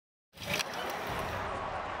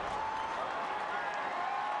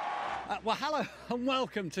Well, hello and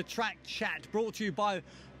welcome to Track Chat, brought to you by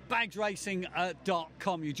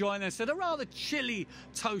BagsRacing.com. You join us at a rather chilly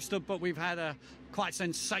toaster, but we've had a quite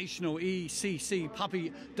sensational ECC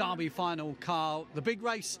Puppy Derby final car. The big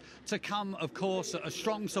race to come, of course, a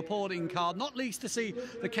strong supporting car, not least to see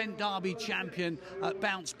the Kent Derby champion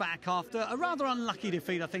bounce back after a rather unlucky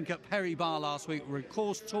defeat, I think, at Perry Barr last week. We're, of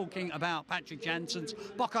course, talking about Patrick Jansen's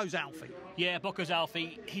Boco's Alfie. Yeah, Boco's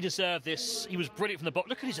Alfie, he deserved this. He was brilliant from the box.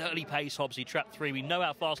 Look at his early pace, Hobbs. He trapped 3. We know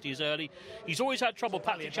how fast he is early. He's always had trouble.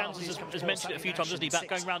 Patrick Jansen has mentioned it a few times, hasn't he, about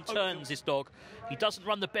going around turns, this dog. He doesn't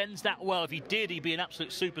run the bends that well. If he did, he'd be an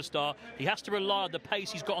absolute superstar. He has to rely on the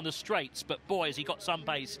pace he's got on the straights, but boy, has he got some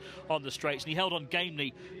pace on the straights, and he held on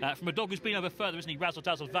gamely from a dog who's been over further, isn't he? Razzle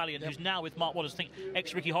Dazzle Valiant, who's now with Mark Wallace, I think,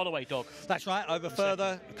 ex-Ricky Holloway dog. That's right, over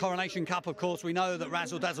further. Coronation Cup, of course, we know that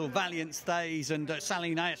Razzle Dazzle Valiant stays, and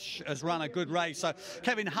Sally Nash has run a good race. So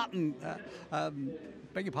Kevin Hutton,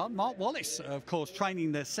 beg your pardon, Mark Wallace, of course,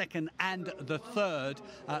 training the second and the third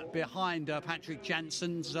behind Patrick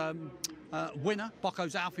Jansen's winner,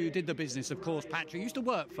 Boco's Alfie, who did the business, of course. Patrick used to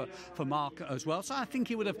work for Mark as well, so I think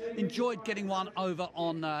he would have enjoyed getting one over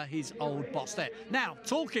on his old boss there. Now,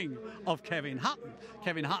 talking of Kevin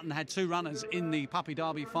Hutton had 2 runners in the Puppy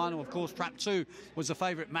Derby final. Of course, Trap 2 was the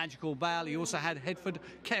favourite, Magical Bale. He also had Headford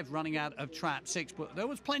Kev running out of Trap 6, but there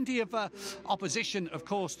was plenty of opposition, of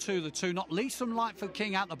course, to the 2, not least from Lightfoot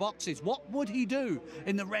King out the boxes. What would he do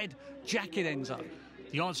in the red jacket, Enzo?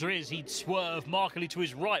 The answer is he'd swerve markedly to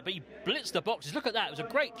his right, but he blitzed the boxes. Look at that. It was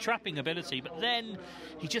a great trapping ability, but then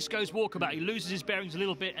he just goes walkabout. He loses his bearings a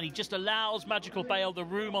little bit, and he just allows Magical Bale the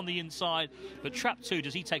room on the inside. But Trap 2,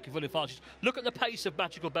 does he take a full advantage? Look at the pace of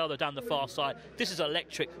Magical Bale there down the far side. This is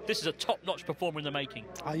electric. This is a top-notch performer in the making.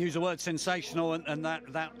 I use the word sensational, and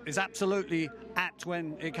that is absolutely apt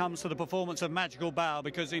when it comes to the performance of Magical Bale,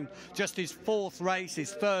 because in just his 4th race,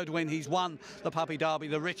 his 3rd win, he's won the Puppy Derby,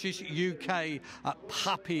 the richest UK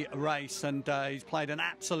puppy race, and he's played an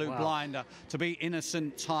absolute blinder to be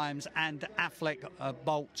Innocent Times and Affleck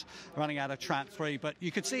Bolt running out of Trap 3. But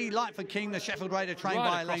you could see Lightfoot King, the Sheffield Raider, trained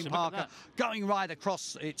by Elaine Parker, going right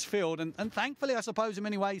across its field, and thankfully, I suppose, in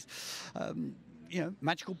many ways, you know,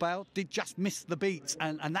 Magical Bale did just miss the beats,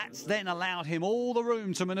 and that's then allowed him all the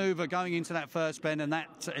room to manoeuvre going into that first bend, and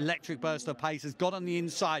that electric burst of pace has got on the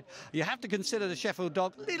inside. You have to consider the Sheffield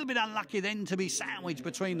dog a little bit unlucky then to be sandwiched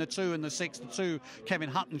between the 2 and the 6. The 2 Kevin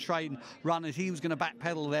Hutton trained runners, he was going to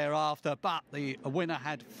backpedal thereafter, but the winner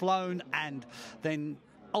had flown and then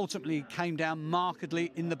ultimately came down markedly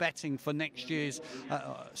in the betting for next year's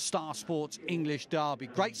Star Sports English Derby.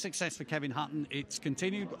 Great success for Kevin Hutton. It's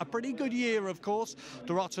continued a pretty good year, of course.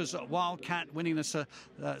 Dorotte's Wildcat winning the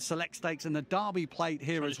Select Stakes and the Derby Plate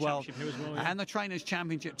here as well, and the Trainers'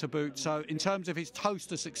 Championship to boot. So in terms of his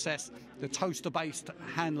toaster success, the toaster-based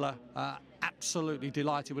handler absolutely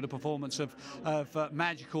delighted with the performance of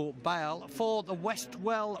Magical Bale for the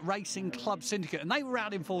Westwell Racing Club Syndicate, and they were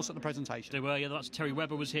out in force at the presentation. They were, yeah. That's Terry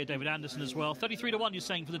Webber was here, David Anderson as well. 33-1, you're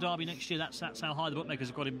saying, for the Derby next year. That's how high the bookmakers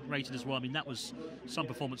have got him rated as well. I mean, that was some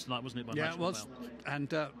performance tonight, wasn't it? By yeah, it was. Bale.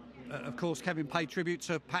 And of course, Kevin paid tribute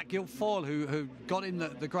to Pat Guilfoyle, who got in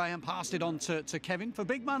the Graham, passed it on to Kevin for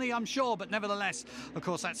big money, I'm sure, but nevertheless, of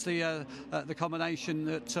course, that's the combination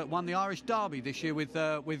that won the Irish Derby this year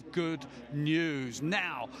with good news.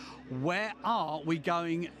 Now, where are we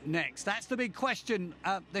going next? That's the big question.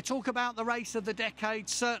 They talk about the race of the decade,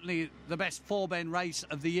 certainly the best 4-bend race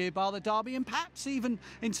of the year, bar the Derby, and perhaps even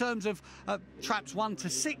in terms of traps 1 to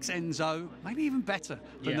 6, Enzo, maybe even better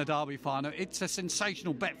than the Derby final. It's a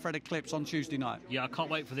sensational Betfred Eclipse on Tuesday night. Yeah, I can't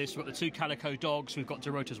wait for this. We've got the 2 Calico dogs. We've got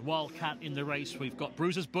Dorotte's Wildcat in the race. We've got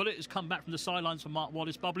Bruiser's Bullet, who's come back from the sidelines for Mark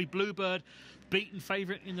Wallace. Bubbly Bluebird, beaten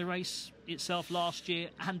favourite in the race itself last year,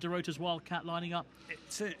 and Dorotte's Wildcat lining up.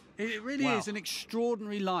 It really is an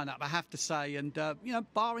extraordinary lineup, I have to say, and you know,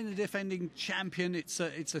 barring the defending champion, it's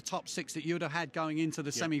a top 6 that you would have had going into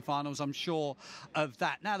the semi-finals. I'm sure of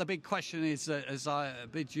that. Now the big question is, as I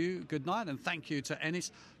bid you good night and thank you to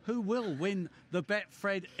Ennis, who will win the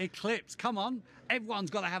Betfred Eclipse? Come on, everyone's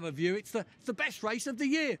got to have a view. It's the best race of the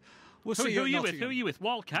year. We'll see. Who are you with? Who are you with?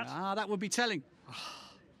 Wildcat? That would be telling.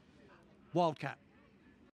 Wildcat.